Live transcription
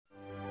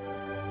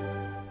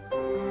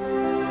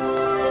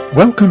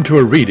Welcome to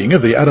a reading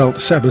of the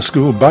Adult Sabbath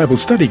School Bible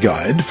Study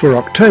Guide for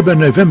October,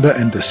 November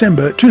and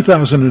December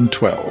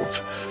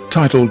 2012,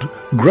 titled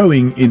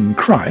Growing in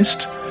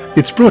Christ.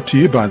 It's brought to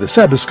you by the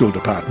Sabbath School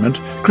Department,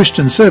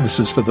 Christian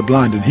Services for the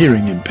Blind and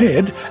Hearing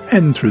Impaired,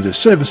 and through the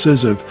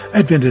services of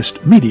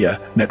Adventist Media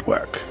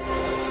Network.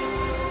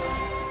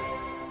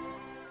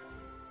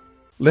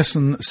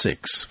 Lesson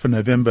 6 for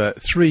November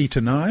 3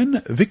 to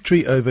 9,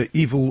 Victory over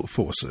Evil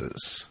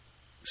Forces.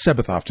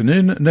 Sabbath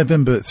afternoon,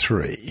 November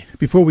 3.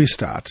 Before we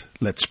start,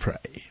 let's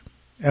pray.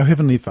 Our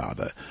Heavenly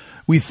Father,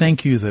 we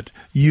thank you that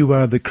you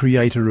are the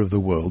creator of the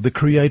world, the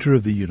creator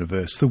of the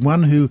universe, the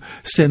one who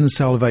sends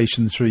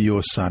salvation through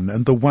your Son,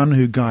 and the one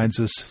who guides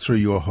us through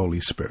your Holy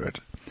Spirit.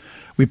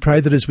 We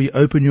pray that as we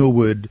open your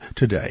word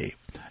today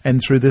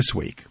and through this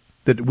week,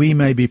 that we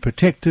may be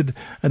protected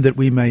and that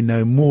we may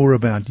know more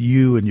about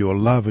you and your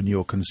love and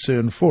your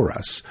concern for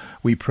us.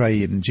 We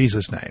pray in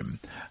Jesus' name.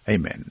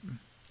 Amen.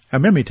 Our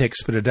memory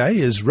text for today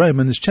is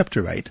Romans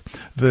chapter 8,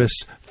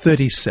 verse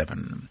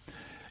 37.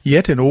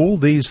 Yet in all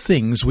these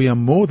things we are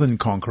more than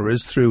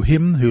conquerors through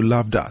him who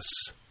loved us.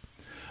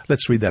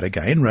 Let's read that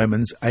again,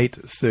 Romans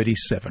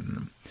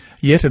 8:37.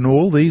 Yet in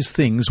all these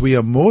things we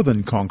are more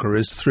than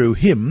conquerors through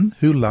him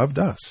who loved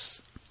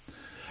us.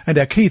 And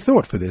our key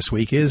thought for this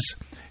week is,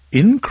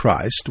 in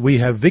Christ we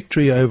have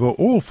victory over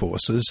all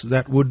forces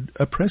that would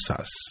oppress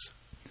us.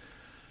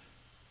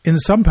 In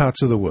some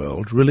parts of the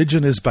world,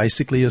 religion is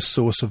basically a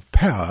source of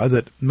power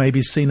that may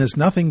be seen as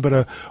nothing but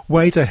a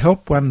way to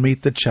help one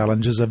meet the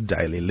challenges of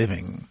daily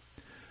living.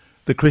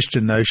 The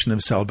Christian notion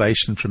of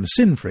salvation from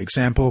sin, for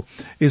example,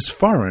 is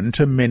foreign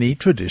to many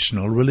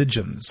traditional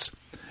religions.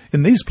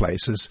 In these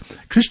places,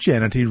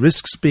 Christianity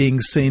risks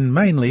being seen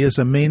mainly as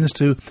a means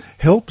to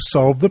help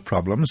solve the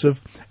problems of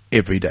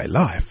everyday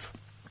life.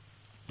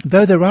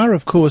 Though there are,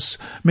 of course,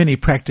 many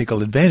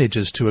practical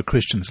advantages to a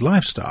Christian's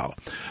lifestyle,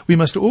 we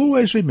must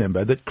always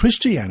remember that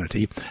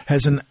Christianity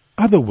has an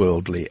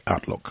otherworldly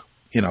outlook.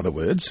 In other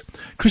words,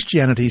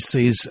 Christianity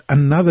sees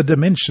another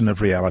dimension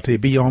of reality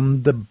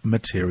beyond the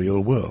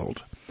material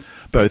world.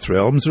 Both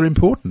realms are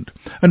important,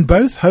 and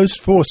both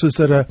host forces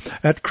that are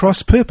at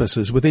cross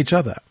purposes with each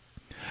other.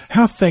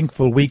 How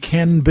thankful we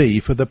can be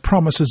for the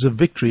promises of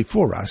victory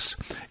for us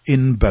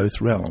in both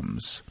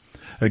realms.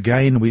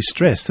 Again, we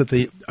stress that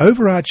the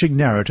overarching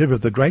narrative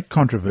of the great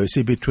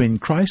controversy between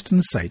Christ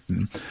and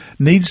Satan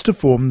needs to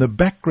form the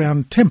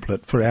background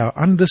template for our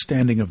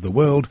understanding of the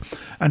world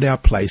and our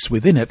place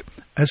within it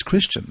as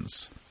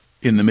Christians.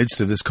 In the midst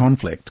of this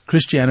conflict,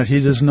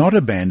 Christianity does not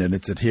abandon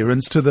its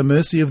adherence to the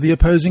mercy of the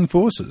opposing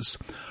forces.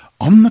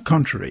 On the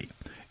contrary,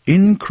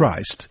 in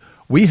Christ,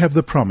 we have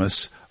the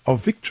promise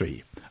of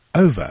victory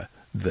over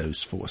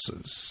those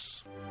forces.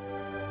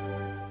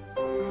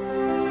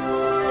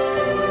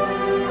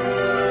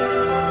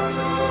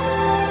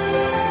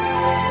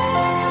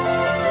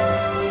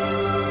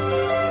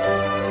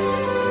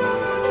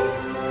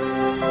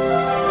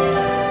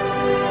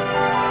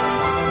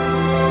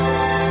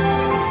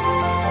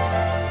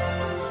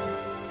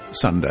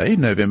 Sunday,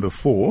 November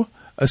 4,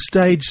 a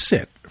stage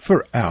set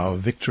for our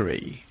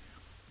victory.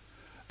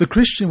 The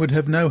Christian would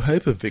have no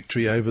hope of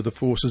victory over the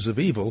forces of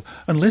evil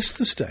unless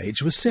the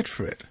stage was set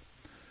for it.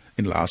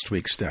 In last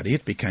week's study,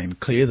 it became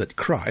clear that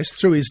Christ,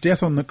 through his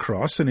death on the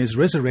cross and his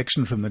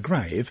resurrection from the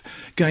grave,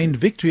 gained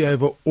victory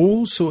over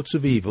all sorts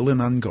of evil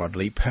and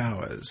ungodly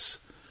powers.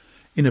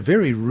 In a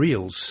very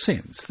real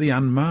sense, the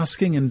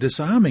unmasking and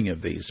disarming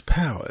of these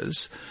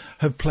powers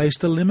have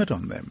placed a limit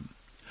on them.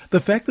 The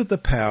fact that the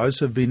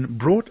powers have been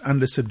brought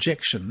under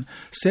subjection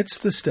sets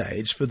the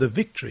stage for the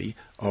victory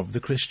of the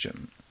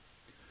Christian.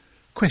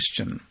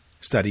 Question.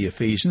 Study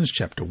Ephesians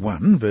chapter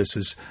 1,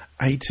 verses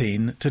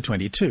 18 to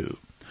 22.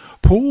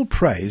 Paul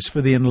prays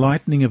for the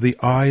enlightening of the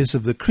eyes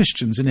of the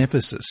Christians in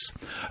Ephesus.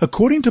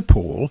 According to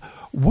Paul,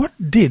 what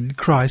did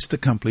Christ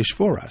accomplish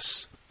for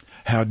us?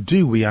 How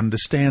do we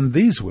understand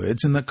these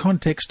words in the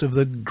context of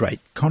the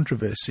great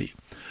controversy?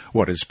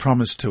 What is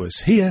promised to us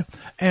here,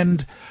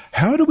 and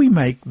how do we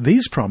make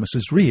these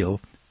promises real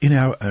in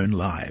our own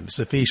lives?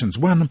 Ephesians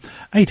 1,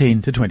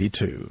 18 to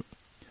 22.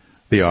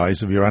 The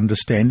eyes of your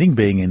understanding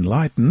being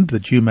enlightened,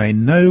 that you may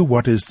know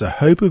what is the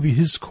hope of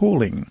his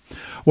calling,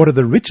 what are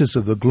the riches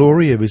of the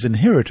glory of his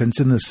inheritance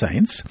in the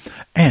saints,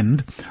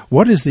 and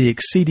what is the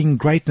exceeding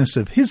greatness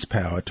of his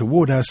power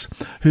toward us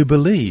who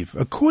believe,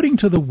 according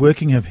to the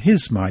working of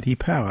his mighty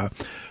power,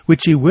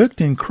 which he worked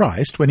in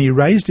Christ when he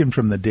raised him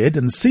from the dead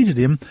and seated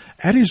him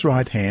at his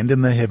right hand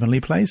in the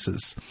heavenly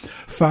places,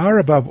 far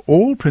above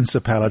all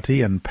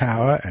principality and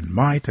power and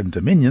might and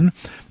dominion,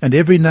 and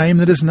every name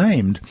that is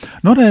named,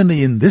 not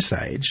only in this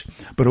age,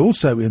 but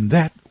also in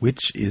that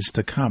which is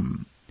to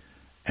come.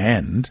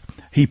 And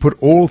he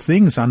put all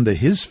things under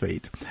his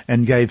feet,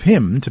 and gave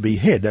him to be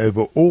head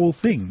over all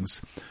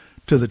things,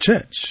 to the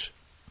church.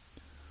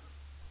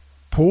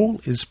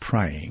 Paul is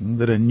praying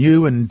that a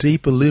new and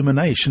deep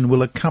illumination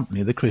will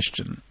accompany the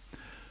Christian.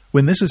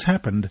 When this has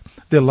happened,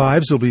 their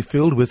lives will be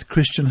filled with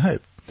Christian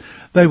hope.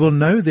 They will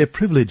know their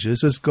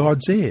privileges as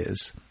God's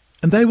heirs,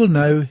 and they will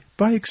know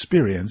by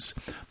experience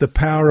the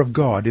power of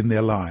God in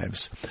their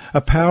lives,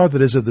 a power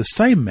that is of the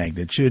same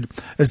magnitude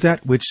as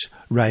that which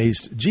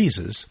raised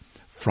Jesus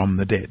from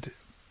the dead.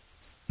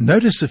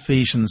 Notice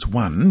Ephesians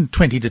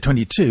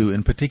 1:20-22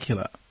 in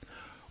particular.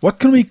 What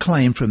can we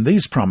claim from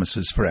these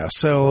promises for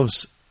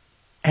ourselves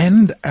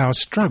and our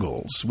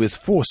struggles with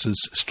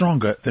forces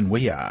stronger than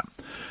we are?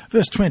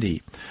 Verse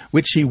 20,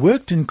 which he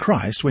worked in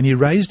Christ when he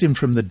raised him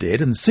from the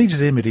dead and seated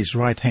him at his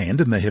right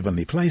hand in the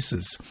heavenly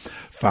places,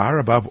 far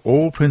above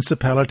all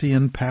principality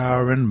and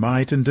power and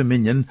might and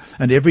dominion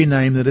and every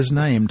name that is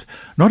named,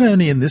 not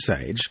only in this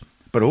age,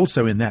 but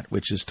also in that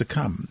which is to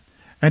come.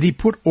 And he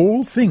put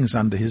all things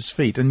under his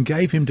feet and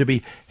gave him to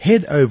be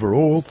head over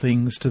all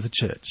things to the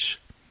church.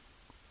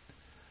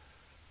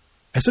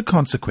 As a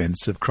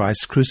consequence of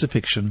Christ's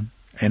crucifixion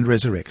and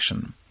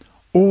resurrection,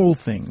 all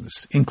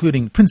things,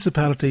 including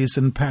principalities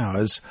and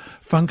powers,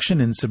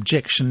 function in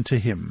subjection to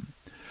him.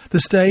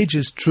 The stage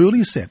is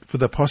truly set for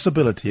the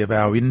possibility of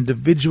our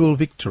individual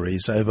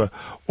victories over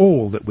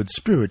all that would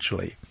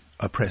spiritually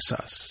oppress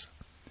us.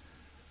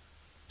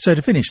 So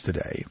to finish the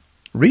day,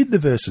 read the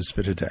verses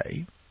for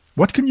today.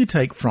 What can you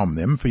take from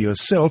them for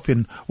yourself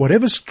in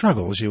whatever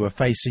struggles you are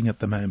facing at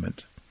the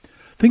moment?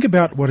 Think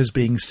about what is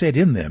being said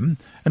in them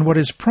and what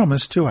is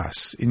promised to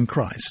us in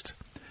Christ.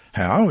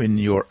 How, in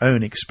your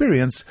own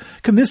experience,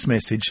 can this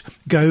message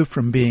go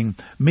from being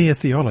mere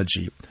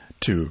theology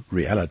to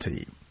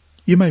reality?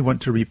 You may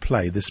want to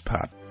replay this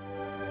part.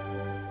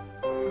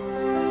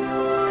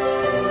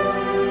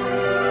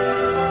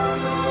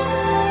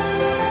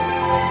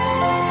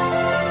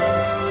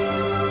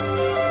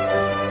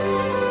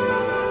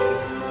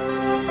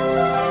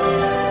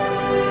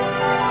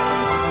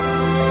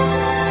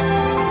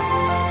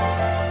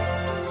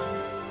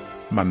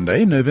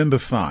 Monday, November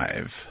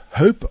 5.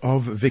 Hope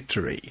of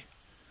Victory.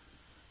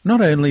 Not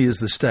only is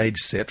the stage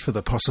set for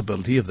the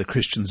possibility of the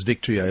Christian's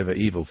victory over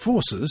evil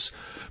forces,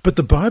 but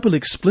the Bible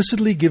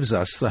explicitly gives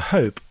us the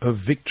hope of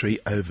victory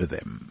over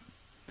them.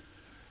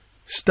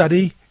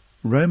 Study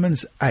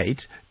Romans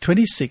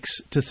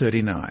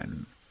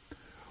 8:26-39.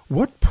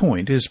 What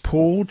point is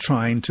Paul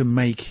trying to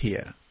make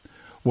here?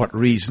 What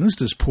reasons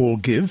does Paul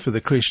give for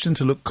the Christian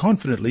to look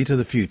confidently to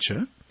the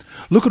future?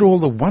 Look at all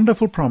the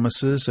wonderful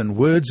promises and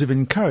words of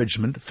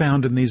encouragement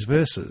found in these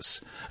verses.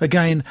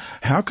 Again,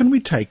 how can we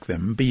take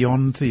them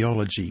beyond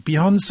theology,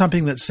 beyond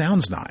something that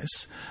sounds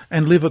nice,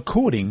 and live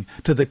according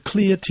to the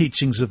clear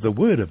teachings of the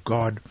Word of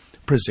God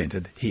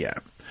presented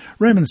here?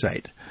 Romans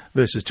 8,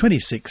 verses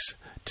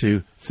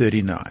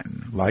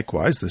 26-39.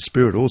 Likewise, the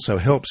Spirit also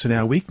helps in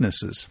our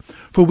weaknesses,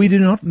 for we do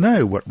not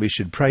know what we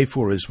should pray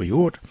for as we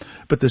ought,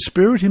 but the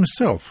Spirit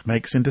himself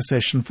makes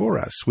intercession for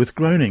us with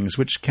groanings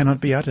which cannot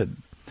be uttered.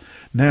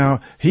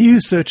 Now, he who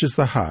searches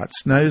the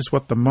hearts knows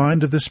what the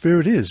mind of the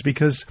Spirit is,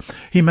 because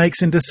he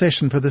makes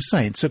intercession for the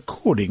saints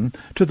according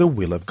to the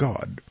will of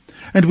God.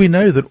 And we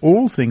know that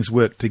all things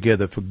work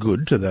together for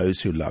good to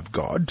those who love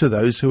God, to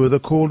those who are the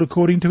called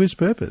according to his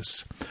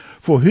purpose.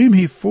 For whom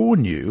he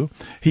foreknew,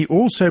 he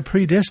also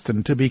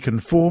predestined to be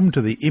conformed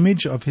to the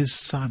image of his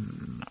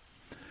Son,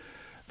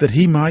 that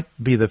he might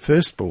be the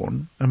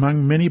firstborn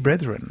among many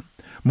brethren.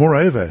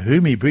 Moreover,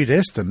 whom he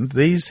predestined,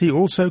 these he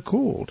also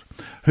called.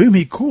 Whom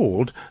he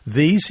called,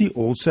 these he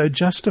also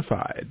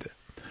justified.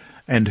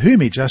 And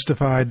whom he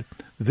justified,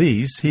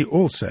 these he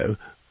also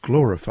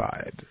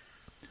glorified.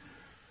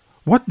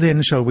 What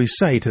then shall we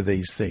say to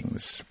these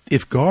things?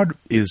 If God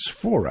is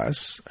for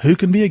us, who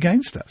can be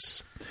against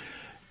us?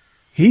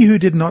 He who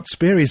did not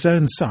spare his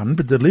own Son,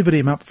 but delivered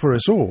him up for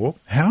us all,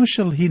 how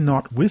shall he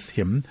not with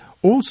him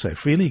also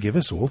freely give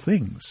us all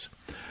things?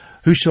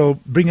 Who shall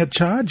bring a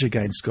charge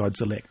against God's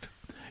elect?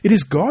 It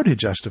is God who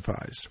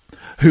justifies.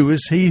 Who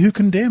is he who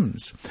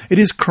condemns? It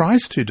is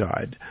Christ who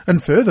died,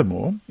 and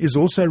furthermore is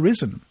also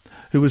risen,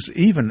 who is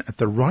even at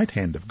the right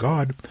hand of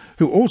God,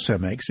 who also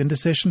makes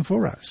intercession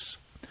for us.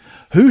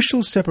 Who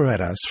shall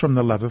separate us from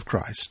the love of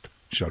Christ?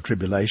 Shall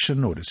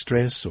tribulation, or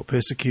distress, or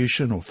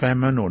persecution, or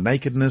famine, or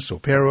nakedness,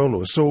 or peril,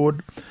 or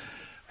sword?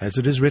 As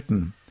it is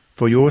written,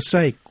 for your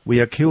sake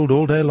we are killed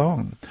all day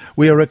long.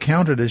 We are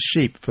accounted as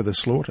sheep for the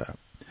slaughter.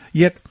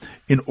 Yet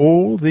in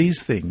all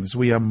these things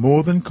we are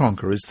more than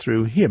conquerors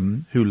through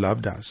him who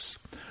loved us.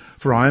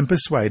 For I am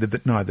persuaded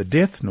that neither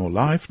death, nor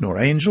life, nor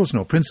angels,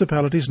 nor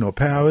principalities, nor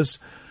powers,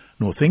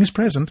 nor things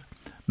present,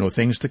 nor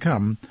things to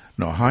come,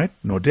 nor height,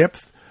 nor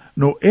depth,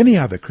 nor any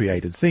other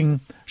created thing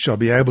shall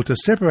be able to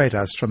separate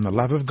us from the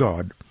love of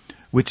God,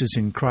 which is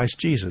in Christ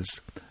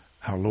Jesus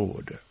our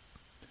Lord.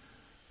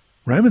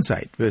 Romans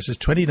 8, verses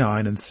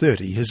 29 and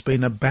 30 has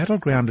been a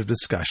battleground of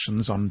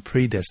discussions on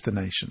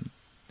predestination.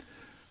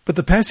 But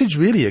the passage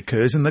really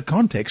occurs in the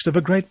context of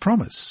a great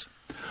promise.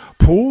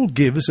 Paul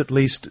gives at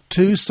least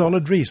two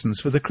solid reasons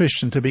for the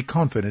Christian to be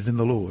confident in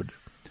the Lord.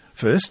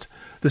 First,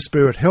 the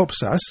Spirit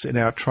helps us in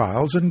our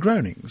trials and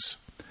groanings.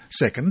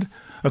 Second,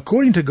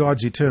 according to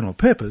God's eternal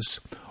purpose,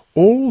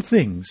 all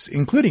things,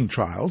 including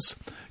trials,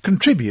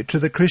 contribute to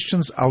the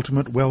Christian's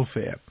ultimate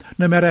welfare,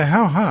 no matter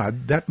how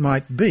hard that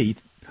might be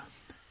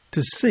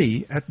to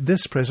see at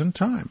this present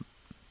time.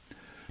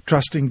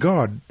 trusting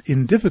God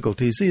in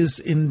difficulties is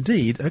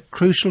indeed a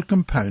crucial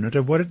component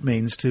of what it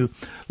means to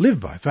live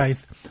by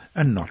faith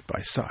and not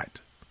by sight.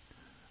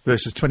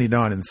 Verses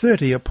 29 and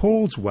 30 are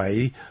Paul's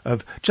way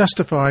of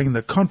justifying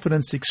the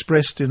confidence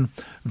expressed in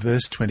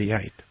verse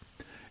 28.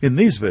 In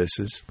these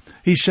verses,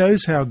 he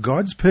shows how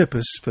God's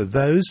purpose for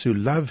those who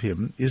love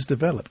him is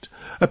developed,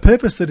 a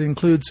purpose that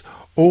includes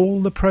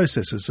all the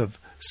processes of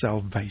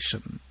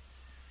salvation.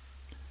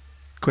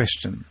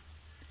 Question: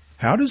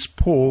 how does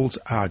Paul's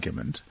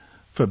argument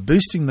for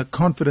boosting the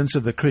confidence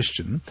of the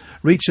Christian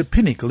reach a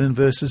pinnacle in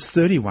verses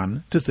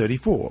 31 to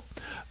 34?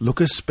 Look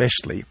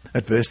especially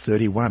at verse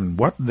 31.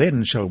 What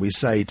then shall we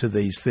say to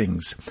these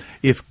things?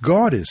 If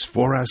God is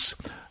for us,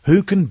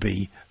 who can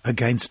be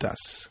against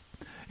us?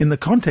 In the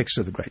context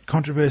of the great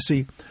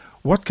controversy,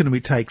 what can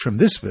we take from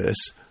this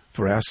verse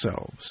for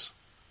ourselves?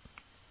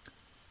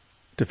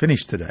 To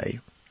finish today,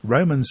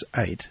 Romans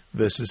 8,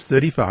 verses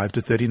 35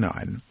 to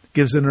 39,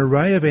 gives an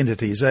array of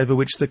entities over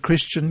which the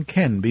Christian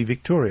can be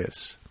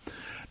victorious.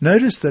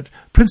 Notice that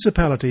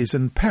principalities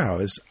and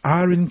powers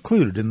are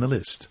included in the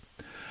list.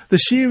 The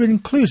sheer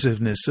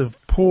inclusiveness of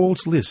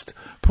Paul's list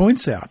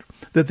points out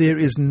that there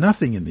is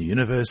nothing in the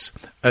universe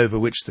over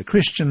which the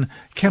Christian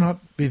cannot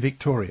be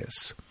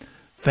victorious.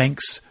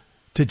 Thanks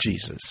to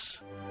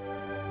Jesus.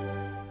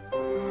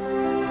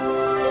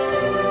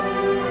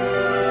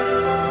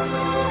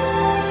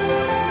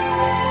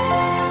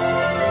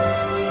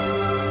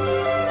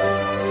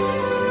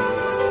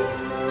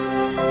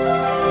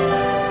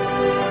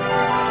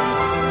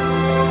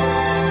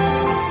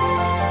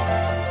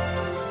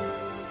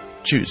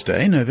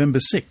 Tuesday, November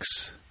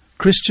 6.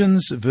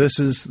 Christians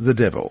versus the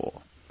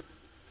devil.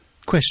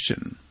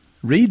 Question: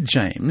 read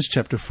James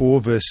chapter 4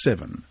 verse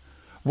 7.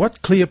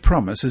 What clear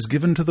promise is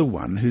given to the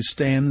one who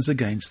stands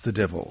against the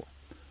devil?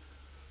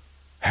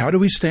 How do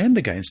we stand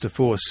against a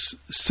force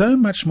so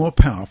much more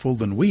powerful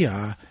than we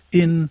are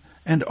in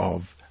and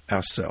of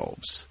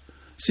ourselves?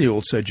 See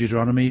also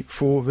Deuteronomy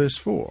 4 verse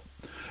 4.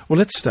 Well,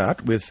 let's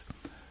start with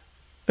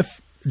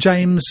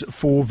James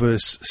 4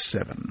 verse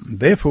 7.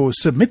 Therefore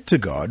submit to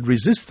God,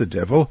 resist the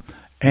devil,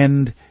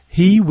 and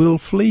he will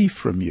flee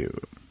from you.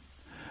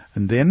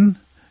 And then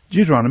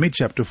Deuteronomy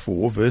chapter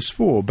 4 verse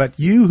 4. But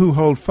you who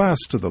hold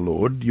fast to the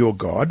Lord your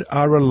God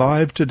are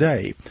alive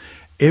today,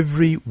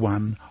 every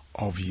one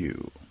of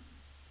you.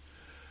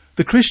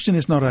 The Christian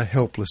is not a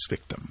helpless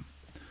victim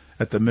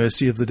at the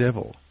mercy of the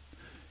devil.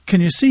 Can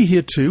you see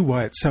here too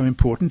why it's so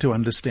important to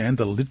understand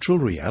the literal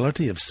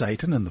reality of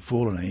Satan and the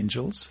fallen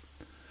angels?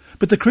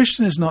 But the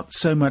Christian is not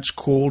so much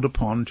called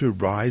upon to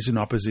rise in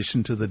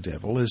opposition to the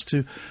devil as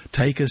to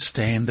take a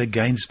stand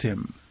against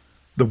him.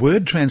 The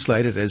word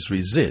translated as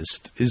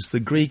resist is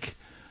the Greek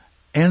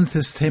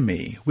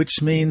anthistemi,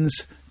 which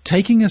means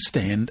taking a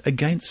stand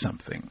against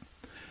something.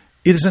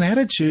 It is an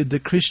attitude the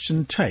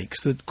Christian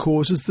takes that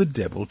causes the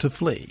devil to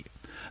flee.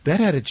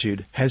 That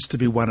attitude has to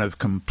be one of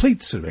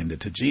complete surrender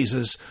to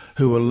Jesus,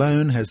 who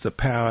alone has the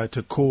power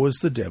to cause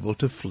the devil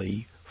to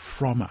flee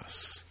from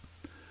us.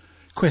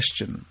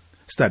 Question: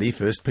 study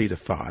 1 Peter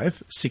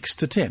 5,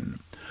 6-10.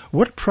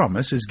 What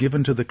promise is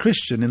given to the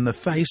Christian in the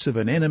face of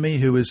an enemy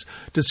who is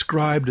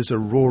described as a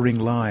roaring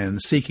lion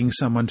seeking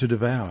someone to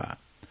devour?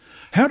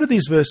 How do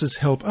these verses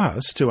help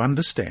us to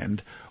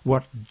understand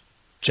what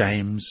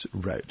James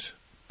wrote?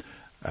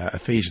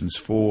 Ephesians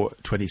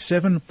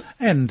 4:27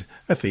 and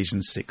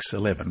Ephesians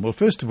 6:11. Well,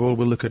 first of all,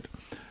 we'll look at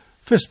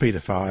 1 Peter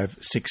 5,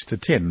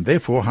 6-10.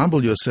 Therefore,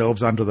 humble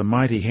yourselves under the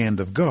mighty hand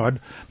of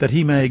God, that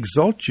he may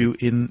exalt you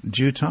in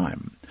due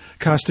time,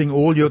 casting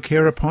all your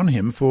care upon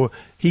him, for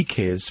he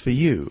cares for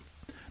you.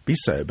 Be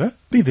sober,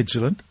 be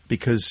vigilant,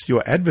 because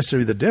your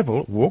adversary the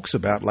devil walks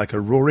about like a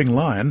roaring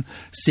lion,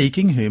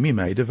 seeking whom he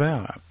may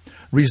devour.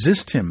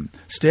 Resist him,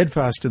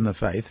 steadfast in the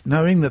faith,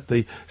 knowing that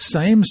the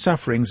same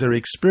sufferings are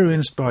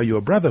experienced by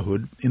your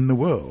brotherhood in the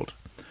world.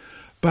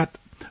 But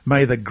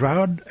may the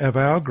God of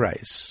our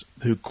grace,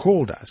 who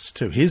called us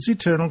to his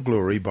eternal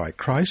glory by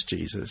Christ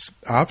Jesus,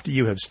 after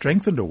you have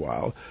strengthened a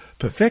while,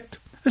 perfect,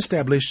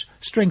 establish,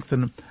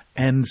 strengthen,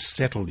 and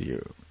settle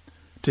you.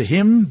 To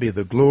him be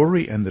the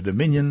glory and the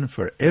dominion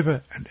for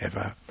ever and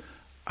ever.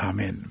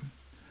 Amen.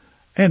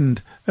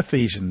 And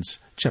Ephesians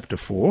chapter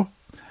 4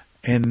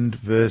 and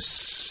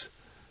verse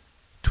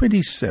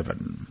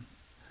 27.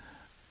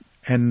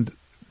 And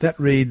that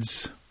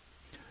reads,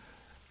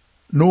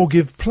 nor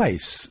give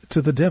place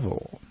to the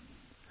devil.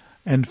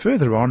 And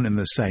further on in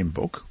the same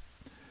book,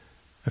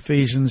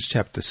 Ephesians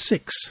chapter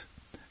 6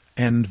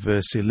 and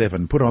verse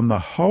 11, put on the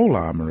whole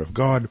armour of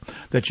God,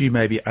 that you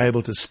may be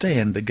able to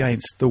stand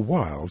against the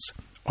wiles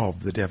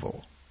of the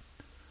devil.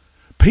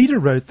 Peter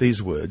wrote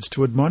these words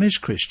to admonish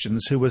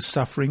Christians who were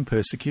suffering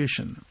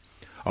persecution.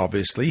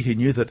 Obviously, he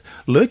knew that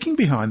lurking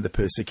behind the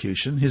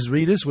persecution his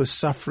readers were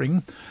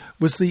suffering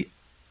was the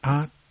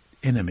arch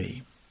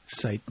enemy,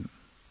 Satan.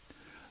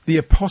 The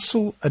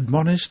apostle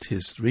admonished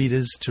his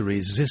readers to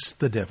resist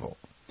the devil.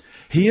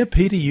 Here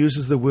Peter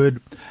uses the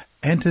word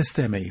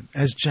antisthemi,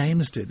 as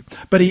James did,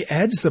 but he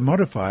adds the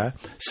modifier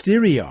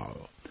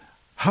stereo,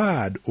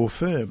 hard or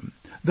firm.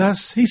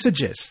 Thus he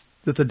suggests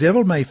that the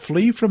devil may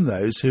flee from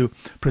those who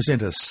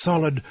present a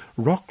solid,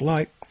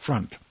 rock-like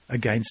front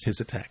against his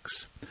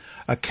attacks.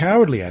 A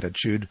cowardly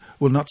attitude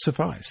will not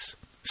suffice.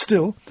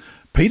 Still,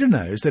 Peter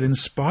knows that in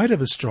spite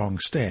of a strong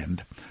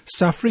stand,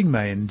 suffering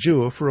may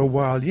endure for a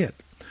while yet.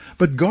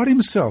 But God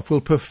himself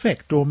will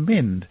perfect or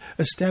mend,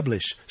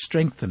 establish,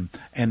 strengthen,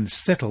 and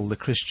settle the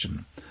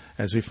Christian,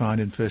 as we find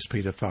in 1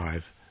 Peter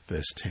 5,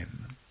 verse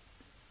 10.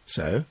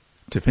 So,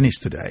 to finish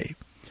today,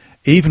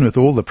 even with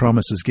all the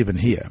promises given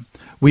here,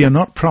 we are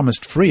not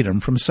promised freedom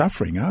from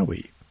suffering, are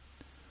we?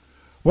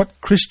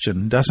 What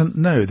Christian doesn't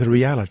know the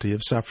reality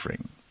of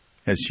suffering?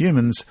 As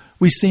humans,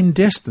 we seem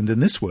destined in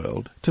this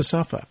world to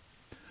suffer.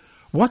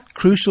 What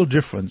crucial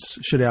difference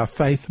should our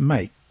faith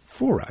make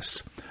for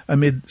us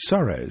amid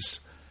sorrows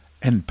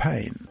and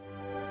pain?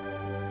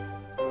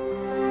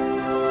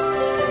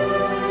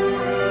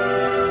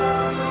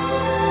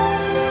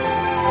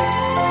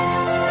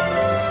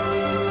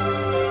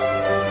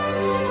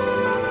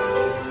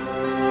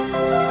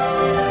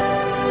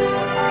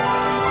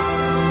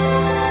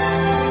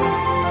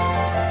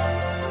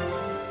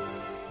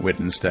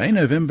 Wednesday,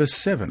 November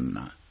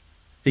 7.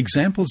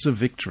 Examples of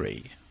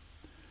victory.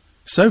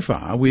 So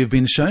far, we have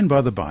been shown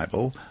by the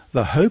Bible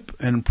the hope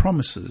and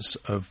promises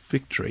of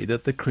victory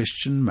that the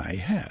Christian may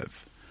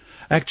have.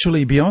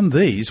 Actually, beyond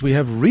these, we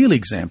have real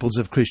examples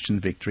of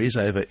Christian victories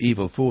over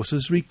evil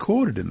forces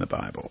recorded in the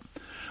Bible.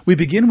 We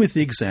begin with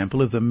the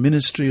example of the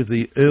ministry of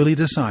the early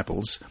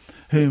disciples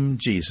whom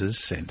Jesus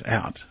sent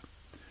out.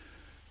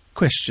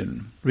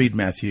 Question. Read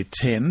Matthew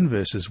 10,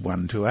 verses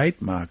 1 to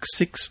 8, Mark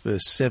 6,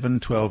 verse 7,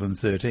 12 and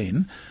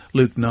 13,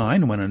 Luke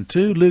 9, 1 and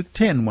 2, Luke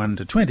 10, 1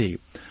 to 20.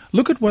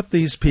 Look at what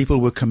these people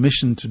were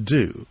commissioned to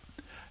do.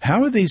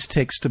 How are these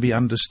texts to be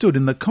understood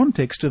in the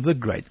context of the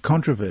great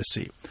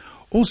controversy?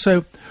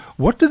 Also,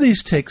 what do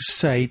these texts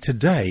say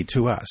today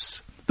to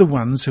us, the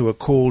ones who are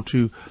called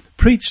to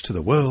preach to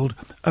the world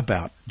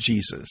about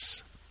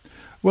Jesus?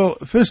 Well,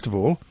 first of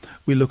all,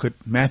 we look at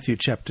Matthew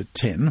chapter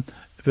 10,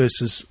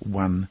 verses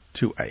 1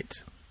 to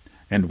 8.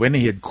 And when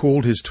he had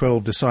called his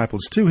 12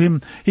 disciples to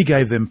him, he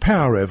gave them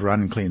power over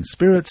unclean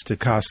spirits to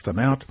cast them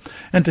out,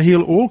 and to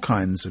heal all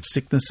kinds of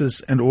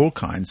sicknesses and all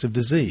kinds of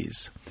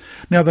disease.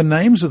 Now the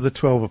names of the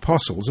 12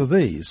 apostles are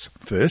these.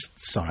 First,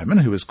 Simon,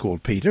 who is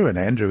called Peter, and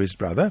Andrew his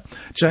brother,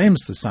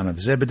 James the son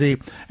of Zebedee,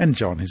 and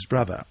John his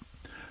brother,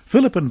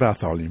 Philip and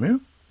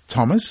Bartholomew,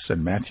 Thomas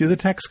and Matthew the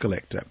tax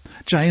collector,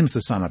 James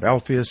the son of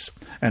Alphaeus,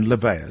 and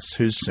Lebbaeus,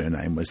 whose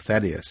surname was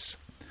Thaddeus,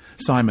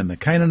 Simon the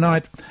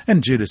Canaanite,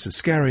 and Judas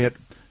Iscariot,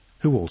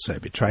 who also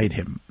betrayed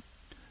him.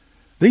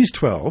 These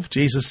 12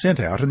 Jesus sent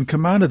out and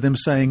commanded them,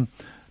 saying,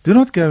 Do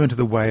not go into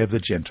the way of the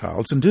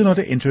Gentiles, and do not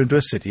enter into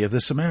a city of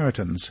the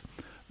Samaritans,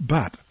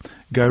 but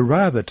go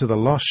rather to the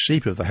lost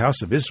sheep of the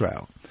house of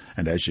Israel.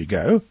 And as you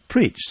go,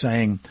 preach,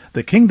 saying,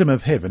 The kingdom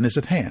of heaven is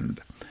at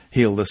hand.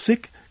 Heal the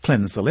sick,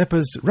 cleanse the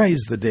lepers,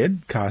 raise the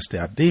dead, cast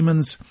out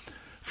demons.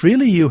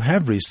 Freely you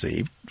have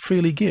received,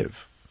 freely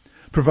give.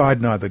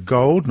 Provide neither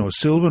gold, nor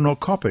silver, nor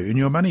copper in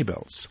your money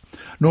belts,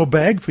 nor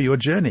bag for your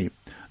journey,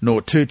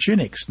 nor 2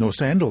 tunics, nor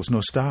sandals,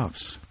 nor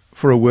staffs.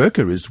 For a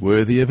worker is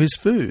worthy of his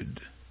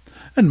food.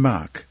 And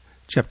Mark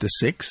chapter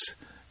 6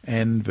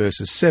 and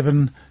verses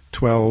 7,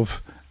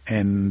 12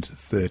 and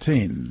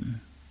 13.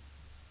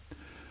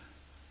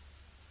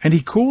 And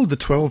he called the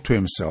 12 to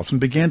himself and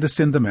began to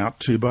send them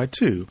out 2 by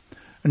 2,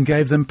 and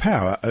gave them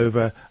power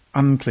over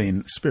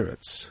unclean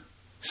spirits.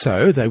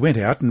 So they went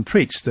out and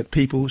preached that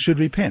people should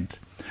repent.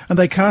 And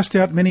they cast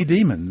out many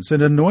demons,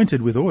 and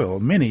anointed with oil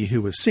many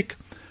who were sick,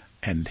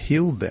 and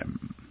healed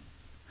them.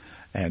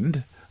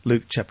 And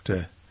Luke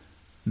chapter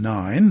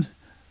 9,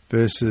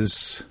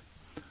 verses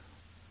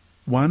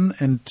 1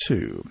 and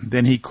 2.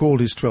 Then he called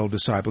his 12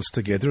 disciples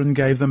together, and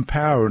gave them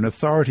power and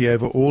authority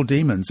over all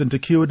demons, and to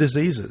cure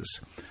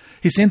diseases.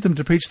 He sent them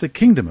to preach the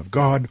kingdom of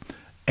God,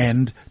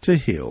 and to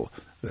heal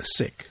the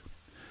sick.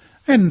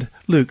 And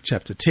Luke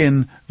chapter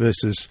 10,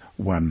 verses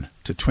 1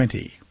 to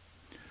 20.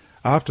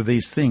 After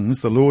these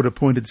things the Lord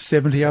appointed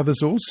 70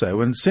 others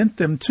also, and sent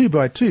them 2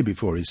 by 2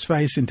 before his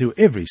face into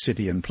every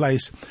city and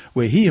place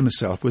where he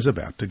himself was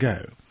about to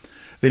go.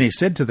 Then he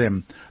said to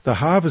them, The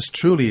harvest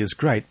truly is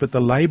great, but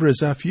the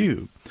labourers are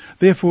few.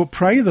 Therefore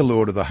pray the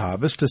Lord of the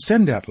harvest to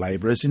send out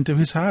labourers into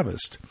his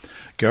harvest.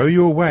 Go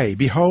your way,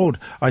 behold,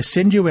 I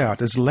send you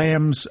out as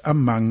lambs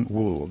among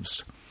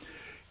wolves.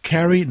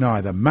 Carry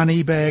neither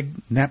money bag,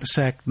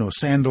 knapsack, nor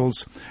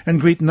sandals, and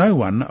greet no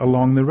one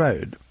along the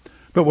road.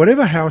 But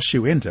whatever house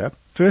you enter,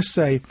 first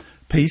say,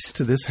 Peace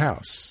to this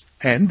house.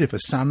 And if a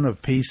son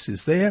of peace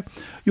is there,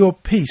 your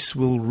peace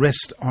will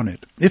rest on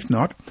it. If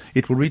not,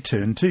 it will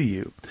return to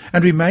you.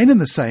 And remain in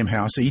the same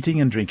house,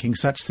 eating and drinking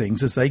such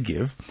things as they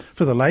give,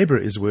 for the labourer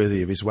is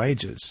worthy of his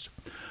wages.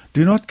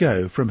 Do not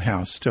go from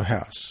house to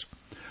house.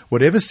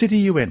 Whatever city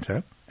you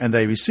enter, and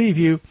they receive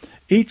you,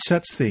 eat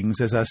such things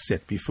as are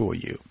set before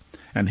you.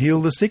 And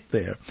heal the sick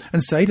there,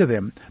 and say to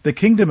them, The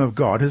kingdom of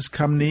God has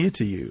come near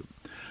to you.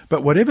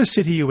 But whatever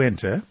city you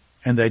enter,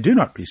 and they do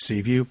not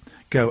receive you,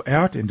 go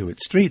out into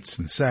its streets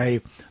and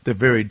say, "The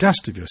very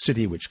dust of your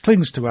city which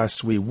clings to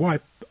us we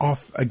wipe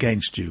off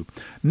against you.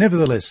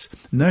 Nevertheless,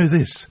 know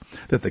this,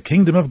 that the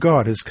kingdom of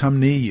God has come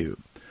near you.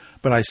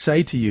 But I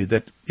say to you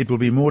that it will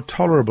be more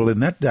tolerable in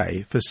that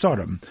day for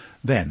Sodom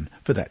than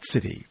for that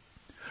city.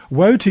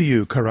 Woe to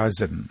you,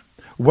 Chorazin!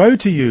 Woe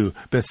to you,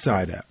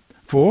 Bethsaida!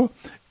 For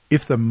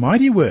if the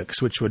mighty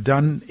works which were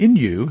done in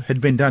you had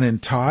been done in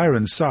Tyre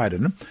and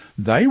Sidon,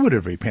 they would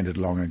have repented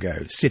long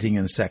ago, sitting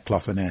in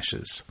sackcloth and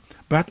ashes.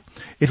 But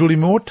it will be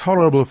more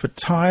tolerable for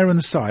Tyre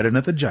and Sidon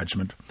at the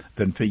judgment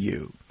than for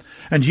you.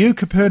 And you,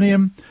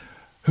 Capernaum,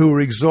 who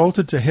are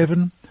exalted to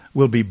heaven,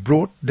 will be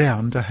brought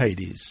down to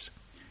Hades.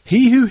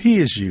 He who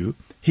hears you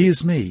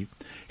hears me.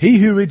 He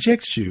who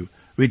rejects you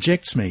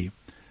rejects me.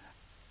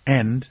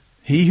 And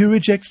he who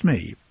rejects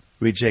me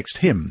rejects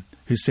him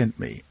who sent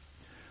me."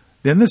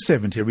 Then the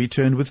 70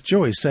 returned with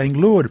joy, saying,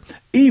 "Lord,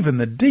 even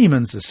the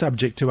demons are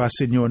subject to us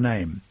in your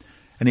name."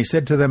 And he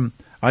said to them,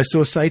 "I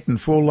saw Satan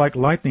fall like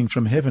lightning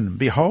from heaven.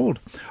 Behold,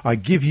 I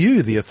give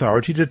you the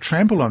authority to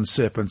trample on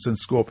serpents and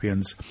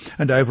scorpions,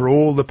 and over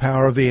all the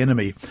power of the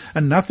enemy,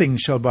 and nothing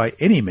shall by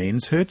any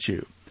means hurt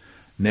you.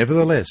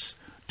 Nevertheless,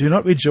 do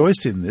not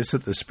rejoice in this,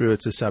 that the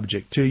spirits are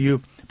subject to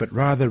you, but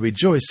rather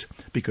rejoice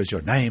because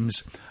your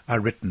names are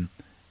written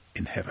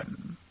in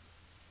heaven."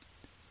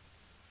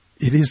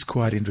 It is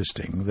quite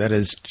interesting that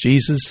as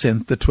Jesus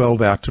sent the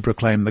 12 out to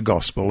proclaim the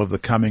gospel of the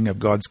coming of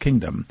God's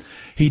kingdom,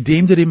 he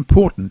deemed it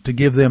important to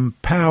give them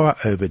power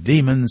over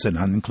demons and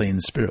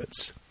unclean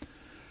spirits.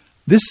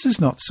 This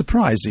is not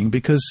surprising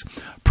because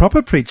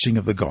proper preaching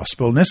of the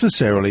gospel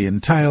necessarily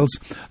entails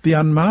the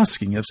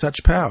unmasking of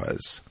such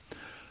powers.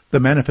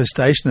 The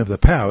manifestation of the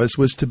powers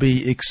was to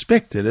be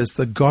expected as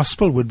the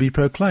gospel would be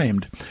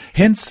proclaimed,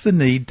 hence the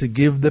need to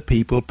give the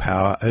people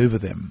power over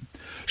them.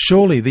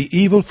 Surely the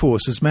evil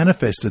forces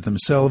manifested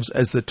themselves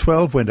as the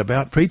 12 went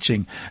about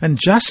preaching, and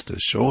just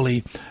as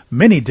surely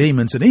many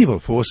demons and evil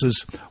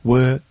forces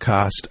were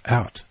cast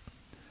out.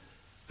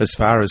 As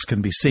far as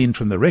can be seen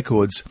from the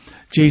records,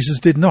 Jesus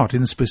did not,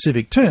 in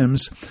specific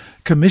terms,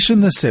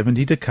 commission the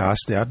 70 to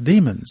cast out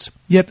demons.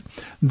 Yet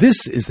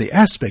this is the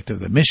aspect of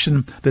the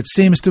mission that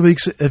seems to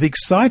have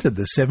excited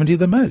the 70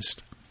 the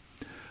most.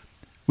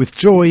 With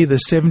joy, the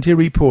 70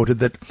 reported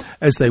that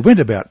as they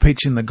went about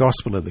preaching the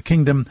gospel of the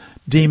kingdom,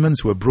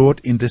 demons were brought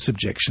into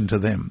subjection to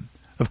them.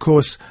 Of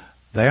course,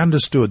 they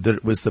understood that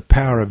it was the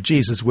power of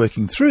Jesus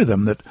working through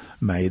them that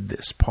made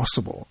this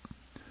possible.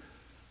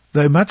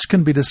 Though much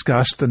can be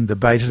discussed and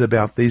debated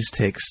about these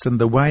texts and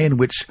the way in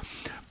which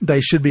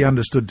they should be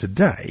understood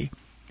today,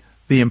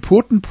 the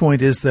important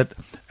point is that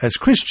as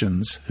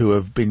Christians who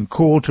have been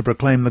called to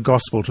proclaim the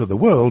gospel to the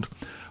world,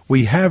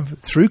 we have,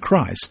 through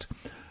Christ,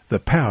 the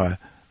power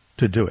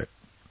to do it.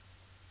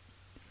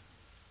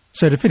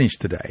 So to finish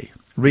today,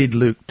 read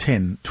Luke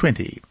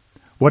 10:20.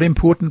 What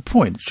important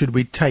point should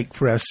we take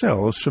for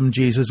ourselves from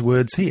Jesus'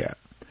 words here?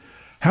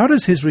 How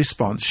does his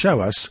response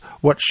show us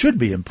what should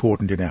be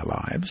important in our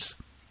lives?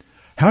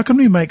 How can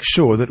we make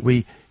sure that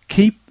we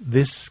keep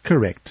this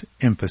correct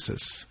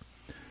emphasis?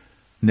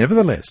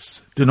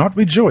 Nevertheless, do not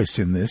rejoice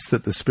in this,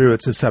 that the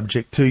spirits are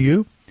subject to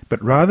you,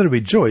 but rather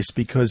rejoice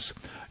because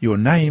your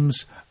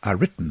names are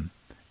written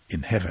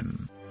in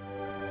heaven.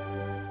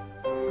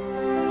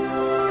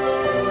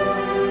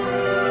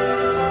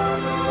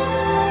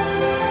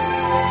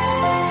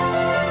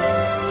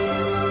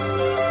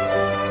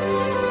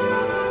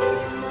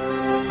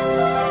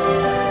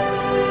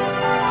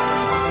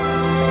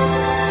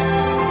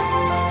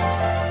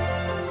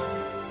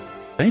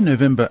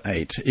 November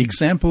 8.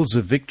 Examples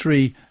of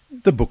Victory,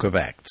 the Book of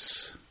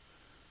Acts.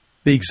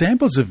 The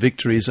examples of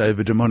victories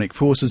over demonic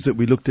forces that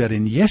we looked at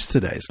in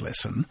yesterday's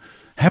lesson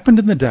happened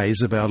in the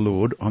days of our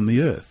Lord on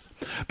the earth.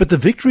 But the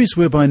victories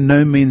were by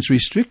no means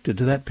restricted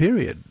to that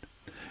period.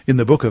 In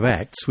the Book of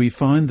Acts, we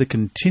find the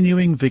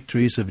continuing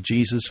victories of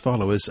Jesus'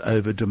 followers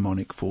over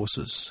demonic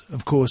forces.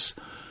 Of course,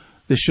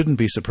 this shouldn't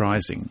be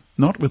surprising,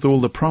 not with all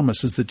the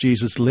promises that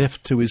Jesus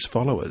left to his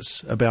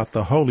followers about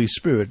the Holy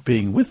Spirit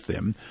being with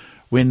them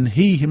when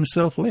he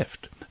himself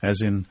left,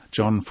 as in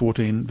John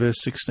 14, verse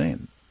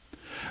 16.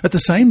 At the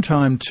same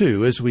time,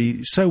 too, as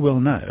we so well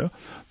know,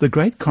 the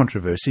great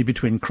controversy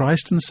between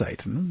Christ and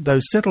Satan, though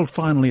settled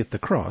finally at the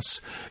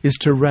cross, is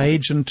to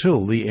rage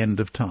until the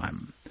end of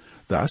time.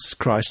 Thus,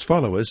 Christ's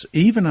followers,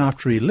 even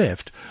after he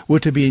left,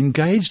 were to be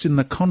engaged in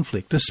the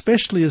conflict,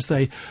 especially as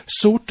they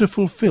sought to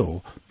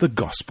fulfill the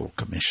gospel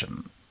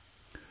commission.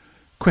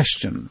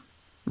 Question.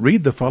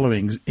 Read the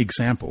following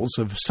examples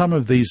of some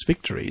of these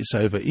victories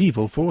over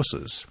evil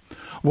forces.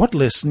 What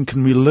lesson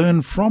can we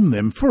learn from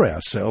them for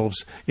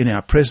ourselves in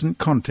our present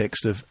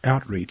context of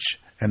outreach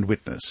and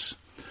witness?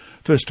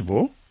 First of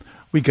all,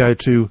 we go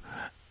to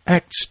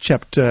Acts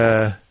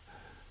chapter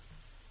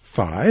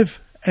 5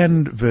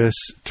 and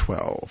verse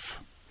 12,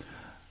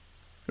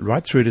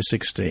 right through to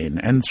 16.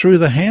 And through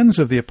the hands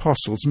of the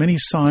apostles many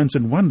signs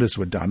and wonders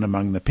were done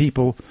among the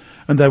people,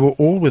 and they were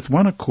all with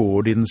one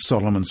accord in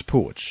Solomon's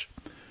porch.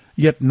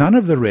 Yet none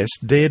of the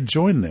rest dared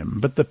join them,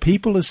 but the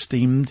people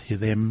esteemed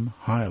them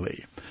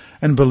highly.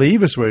 and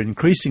believers were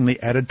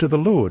increasingly added to the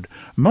Lord,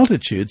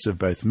 multitudes of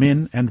both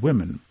men and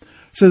women,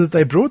 so that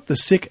they brought the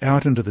sick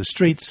out into the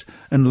streets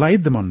and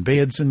laid them on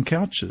beds and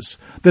couches,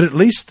 that at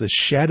least the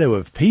shadow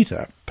of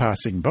Peter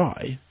passing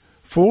by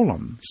fall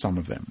on some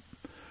of them.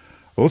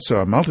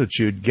 Also a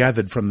multitude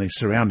gathered from the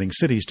surrounding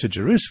cities to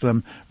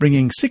Jerusalem,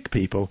 bringing sick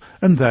people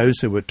and those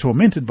who were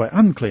tormented by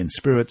unclean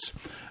spirits,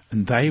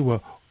 and they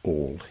were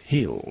all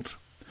healed.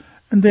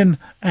 And then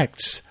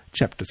Acts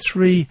chapter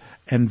 3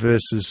 and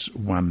verses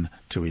 1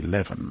 to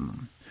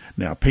 11.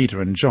 Now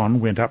Peter and John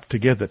went up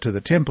together to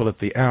the temple at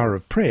the hour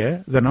of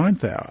prayer, the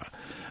 9th hour.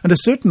 And a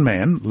certain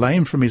man,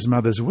 lame from his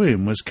mother's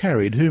womb, was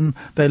carried, whom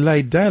they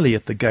laid daily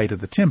at the gate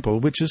of the temple,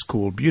 which is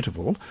called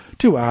Beautiful,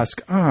 to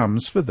ask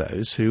alms for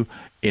those who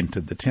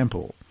entered the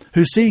temple,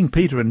 who, seeing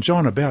Peter and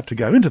John about to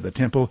go into the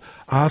temple,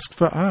 asked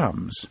for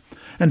alms.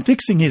 And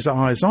fixing his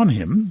eyes on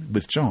him,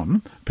 with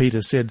John,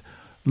 Peter said,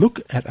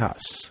 "Look at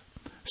us."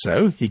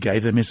 So he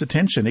gave them his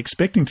attention,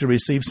 expecting to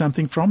receive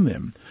something from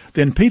them.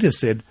 Then Peter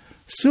said,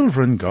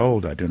 "Silver and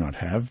gold I do not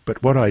have,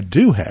 but what I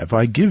do have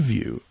I give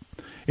you.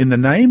 In the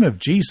name of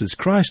Jesus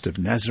Christ of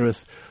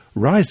Nazareth,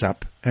 rise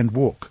up and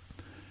walk."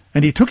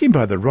 And he took him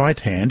by the right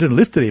hand and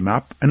lifted him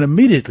up, and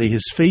immediately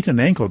his feet and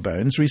ankle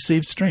bones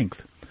received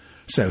strength.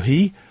 So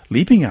he,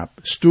 leaping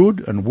up,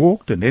 stood and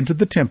walked and entered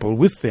the temple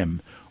with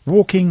them,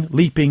 walking,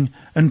 leaping,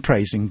 and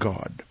praising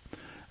God.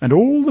 And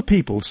all the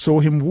people saw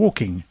him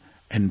walking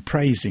and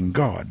praising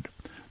God.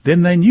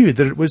 Then they knew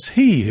that it was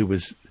he who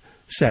was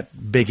sat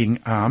begging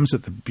alms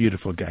at the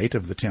Beautiful gate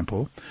of the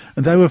temple,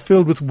 and they were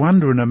filled with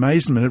wonder and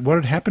amazement at what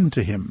had happened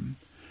to him.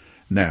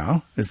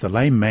 Now, as the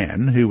lame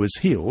man who was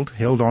healed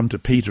held on to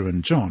Peter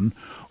and John,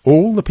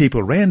 all the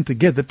people ran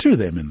together to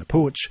them in the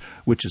porch,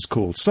 which is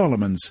called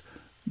Solomon's,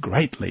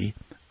 greatly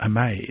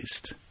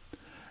amazed.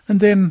 And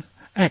then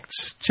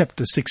Acts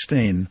chapter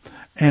 16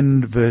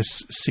 and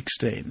verse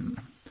 16.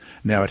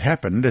 Now it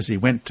happened, as he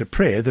went to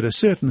prayer, that a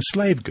certain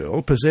slave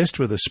girl, possessed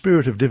with a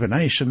spirit of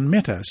divination,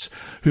 met us,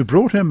 who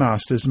brought her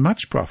masters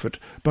much profit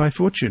by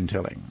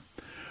fortune-telling.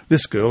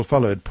 This girl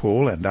followed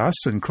Paul and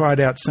us, and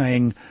cried out,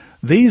 saying,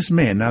 "These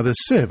men are the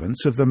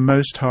servants of the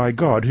Most High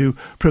God, who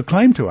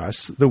proclaim to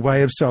us the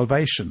way of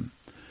salvation."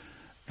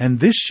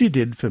 And this she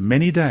did for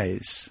many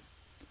days.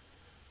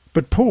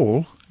 But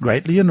Paul,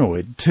 greatly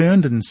annoyed,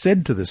 turned and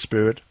said to the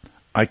spirit,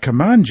 "I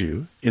command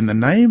you, in the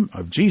name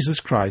of Jesus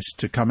Christ,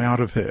 to come out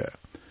of her."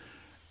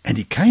 And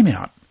he came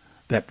out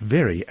that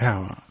very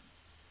hour.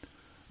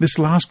 This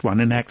last one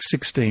in Acts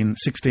 16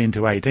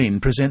 to 18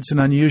 presents an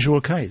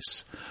unusual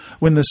case.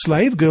 When the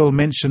slave girl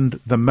mentioned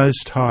the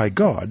Most High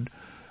God,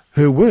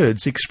 her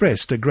words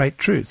expressed a great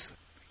truth.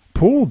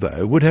 Paul,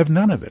 though, would have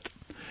none of it.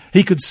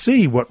 He could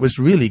see what was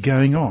really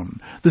going on.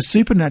 The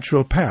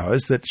supernatural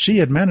powers that she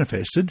had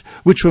manifested,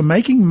 which were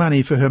making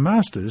money for her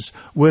masters,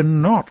 were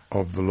not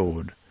of the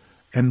Lord,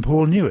 and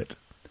Paul knew it.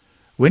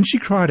 When she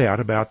cried out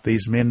about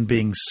these men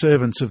being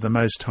servants of the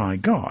Most High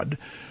God,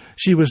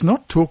 she was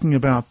not talking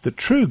about the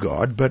true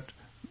God, but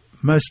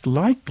most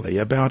likely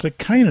about a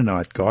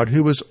Canaanite god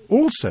who was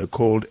also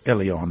called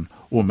Elyon,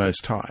 or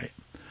Most High.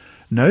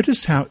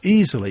 Notice how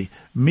easily,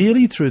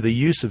 merely through the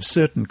use of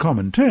certain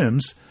common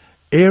terms,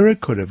 error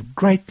could have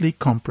greatly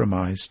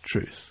compromised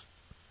truth.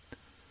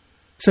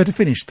 So to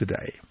finish the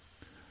day,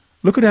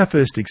 look at our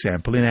first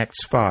example in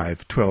Acts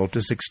 5:12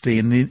 to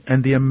 16,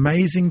 and the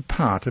amazing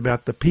part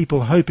about the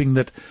people hoping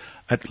that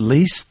at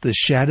least the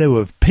shadow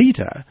of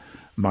Peter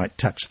might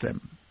touch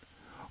them.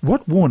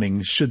 What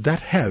warnings should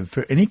that have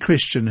for any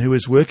Christian who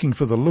is working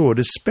for the Lord,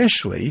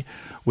 especially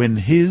when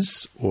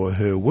his or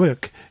her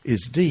work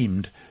is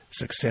deemed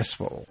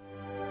successful?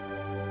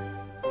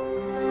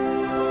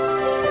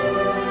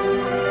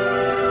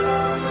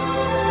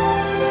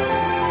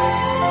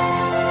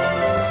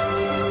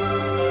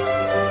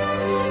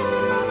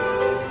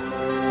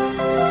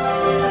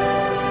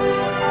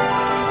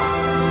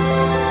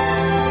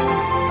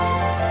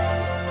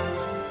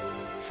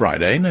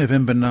 Friday,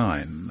 November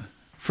 9.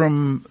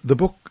 From the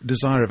book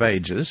Desire of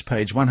Ages,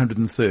 page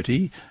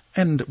 130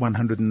 and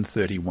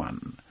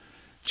 131.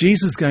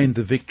 Jesus gained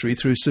the victory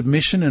through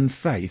submission and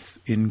faith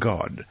in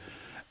God.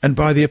 And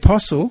by the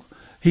apostle,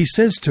 he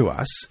says to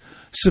us,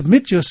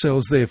 "Submit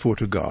yourselves therefore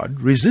to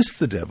God, resist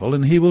the devil,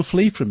 and he will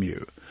flee from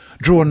you.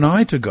 Draw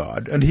nigh to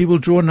God, and he will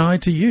draw nigh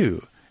to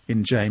you,"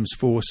 in James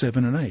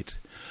 4:7 and 8.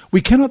 We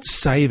cannot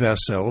save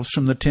ourselves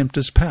from the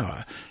tempter's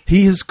power.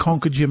 He has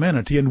conquered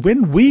humanity, and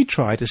when we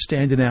try to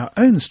stand in our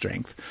own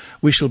strength,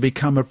 we shall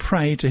become a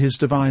prey to his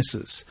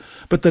devices.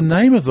 But the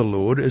name of the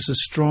Lord is a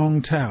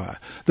strong tower.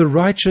 The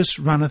righteous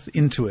runneth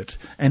into it,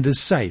 and is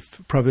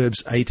safe.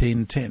 Proverbs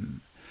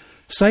 18:10.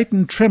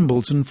 Satan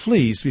trembles and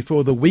flees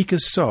before the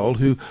weakest soul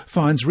who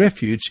finds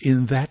refuge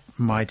in that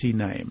mighty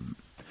name.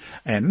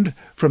 And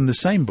from the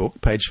same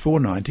book, page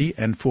 490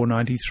 and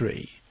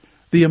 493.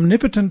 The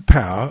omnipotent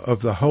power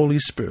of the Holy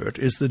Spirit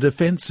is the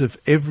defence of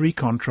every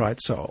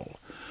contrite soul.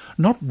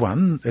 Not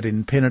one that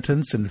in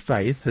penitence and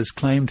faith has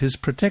claimed his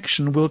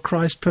protection will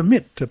Christ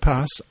permit to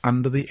pass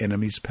under the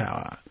enemy's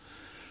power.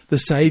 the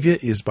Saviour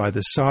is by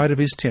the side of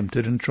his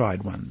tempted and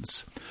tried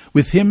ones.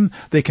 With him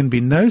there can be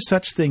no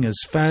such thing as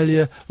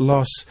failure,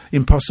 loss,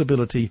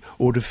 impossibility,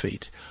 or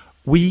defeat.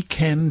 We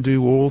can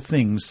do all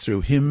things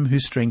through him who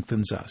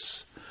strengthens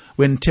us.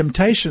 When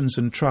temptations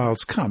and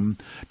trials come,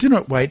 do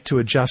not wait to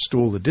adjust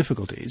all the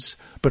difficulties,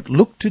 but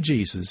look to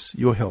Jesus,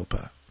 your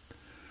helper.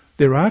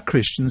 There are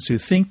Christians who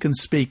think and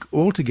speak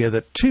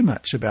altogether too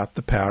much about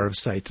the power of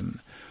Satan.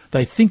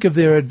 They think of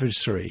their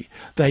adversary,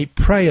 they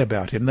pray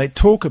about him, they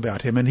talk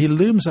about him, and he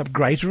looms up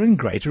greater and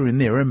greater in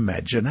their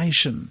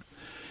imagination.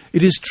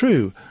 It is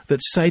true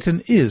that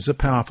Satan is a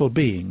powerful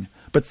being,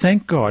 but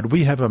thank God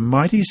we have a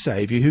mighty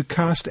Saviour who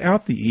cast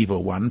out the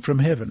evil one from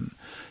heaven.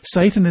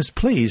 Satan is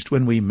pleased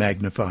when we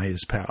magnify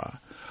his power.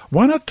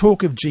 Why not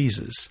talk of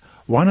Jesus?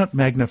 Why not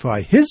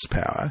magnify his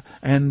power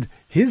and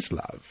his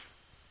love?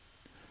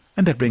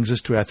 And that brings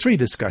us to our 3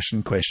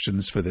 discussion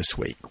questions for this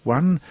week.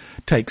 1,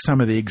 take some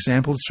of the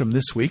examples from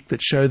this week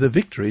that show the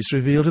victories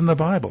revealed in the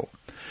Bible.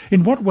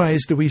 In what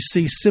ways do we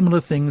see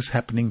similar things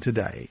happening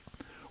today?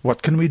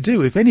 What can we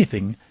do, if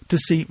anything, to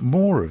see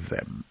more of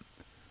them?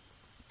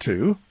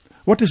 2,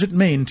 what does it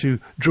mean to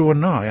draw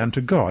nigh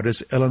unto God,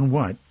 as Ellen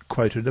White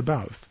quoted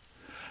above?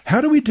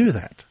 How do we do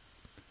that?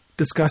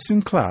 Discuss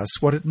in class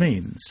what it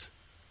means,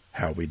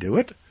 how we do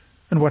it,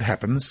 and what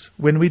happens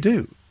when we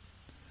do.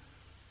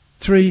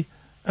 3,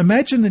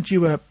 imagine that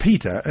you are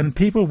Peter and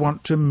people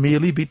want to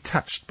merely be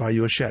touched by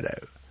your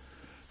shadow.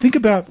 Think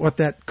about what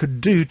that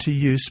could do to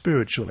you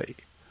spiritually.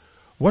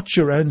 What's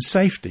your own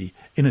safety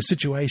in a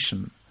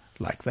situation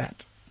like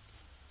that?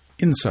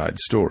 Inside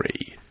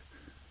story.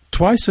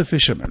 Twice a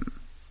fisherman.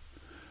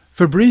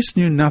 Fabrice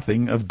knew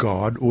nothing of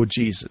God or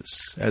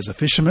Jesus. As a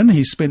fisherman,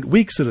 he spent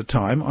weeks at a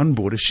time on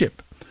board a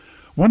ship.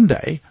 One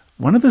day,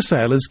 one of the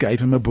sailors gave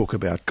him a book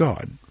about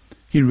God.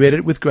 He read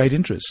it with great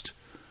interest.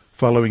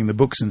 Following the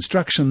book's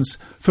instructions,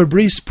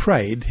 Fabrice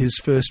prayed his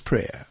first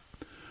prayer.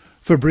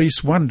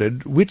 Fabrice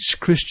wondered which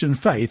Christian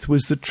faith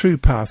was the true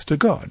path to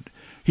God.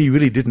 He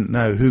really didn't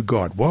know who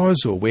God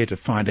was or where to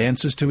find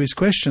answers to his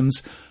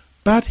questions,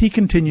 but he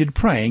continued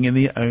praying in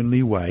the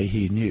only way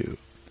he knew.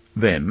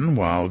 Then,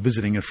 while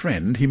visiting a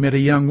friend, he met a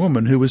young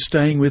woman who was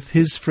staying with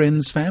his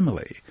friend's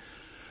family.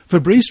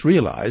 Fabrice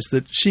realized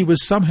that she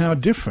was somehow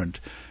different,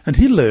 and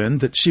he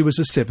learned that she was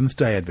a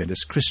Seventh-day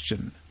Adventist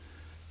Christian.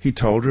 He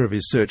told her of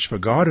his search for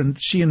God,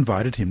 and she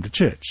invited him to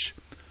church.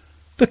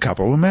 The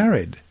couple were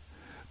married,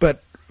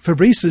 but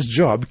Fabrice's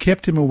job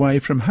kept him away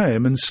from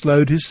home and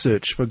slowed his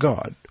search for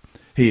God.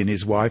 He and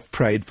his wife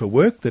prayed for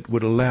work that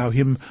would allow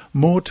him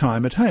more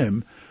time at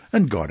home,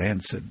 and God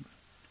answered.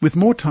 With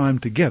more time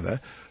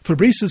together,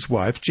 Fabrice's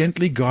wife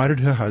gently guided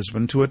her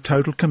husband to a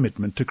total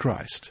commitment to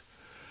Christ.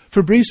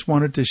 Fabrice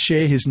wanted to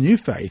share his new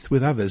faith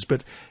with others,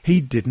 but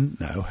he didn't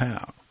know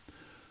how.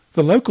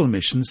 The local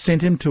mission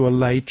sent him to a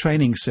lay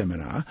training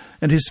seminar,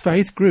 and his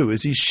faith grew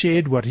as he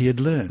shared what he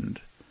had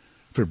learned.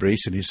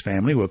 Fabrice and his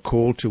family were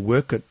called to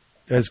work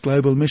as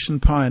global mission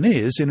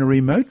pioneers in a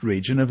remote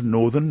region of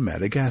northern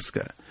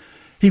Madagascar.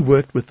 He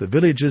worked with the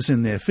villagers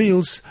in their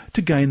fields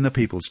to gain the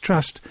people's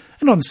trust,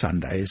 and on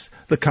Sundays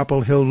the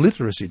couple held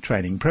literacy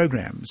training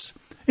programs.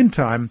 In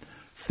time,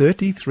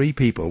 33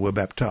 people were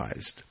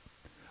baptized.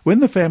 When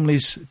the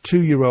family's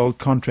 2-year-old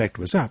contract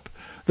was up,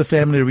 the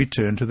family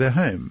returned to their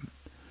home.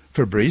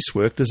 Fabrice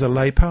worked as a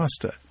lay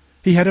pastor.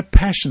 He had a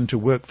passion to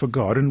work for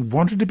God and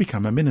wanted to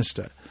become a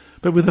minister,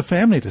 but with a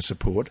family to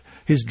support,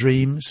 his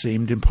dream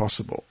seemed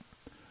impossible.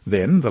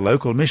 Then the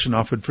local mission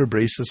offered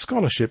Fabrice a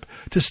scholarship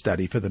to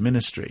study for the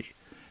ministry.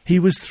 He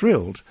was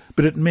thrilled,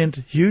 but it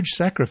meant huge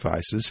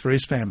sacrifices for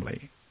his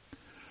family.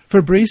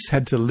 Fabrice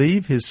had to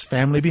leave his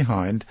family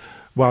behind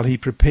while he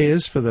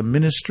prepares for the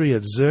ministry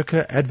at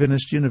Zerka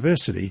Adventist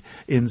University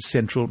in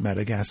central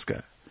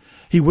Madagascar.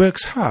 He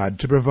works hard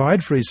to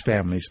provide for his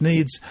family's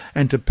needs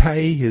and to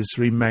pay his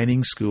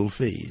remaining school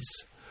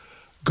fees.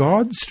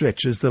 God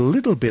stretches the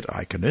little bit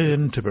I can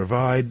earn to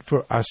provide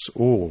for us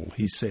all,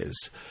 he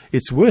says.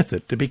 It's worth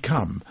it to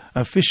become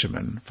a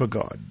fisherman for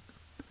God.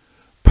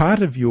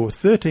 Part of your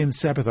 13th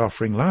Sabbath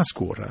offering last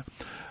quarter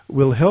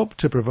will help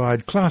to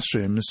provide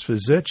classrooms for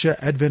Zerka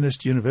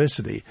Adventist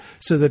University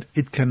so that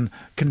it can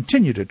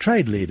continue to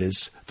train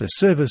leaders for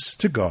service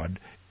to God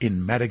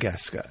in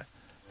Madagascar.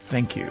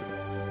 Thank you.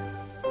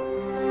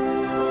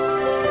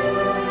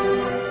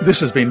 This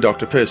has been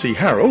Dr. Percy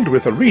Harold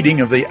with a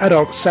reading of the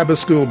Adult Sabbath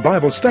School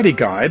Bible Study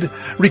Guide,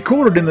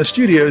 recorded in the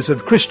studios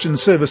of Christian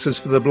Services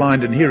for the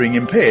Blind and Hearing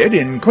Impaired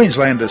in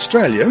Queensland,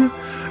 Australia,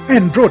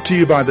 and brought to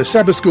you by the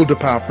Sabbath School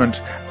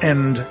Department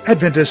and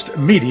Adventist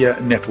Media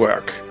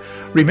Network.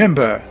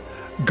 Remember,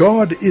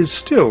 God is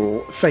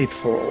still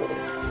faithful.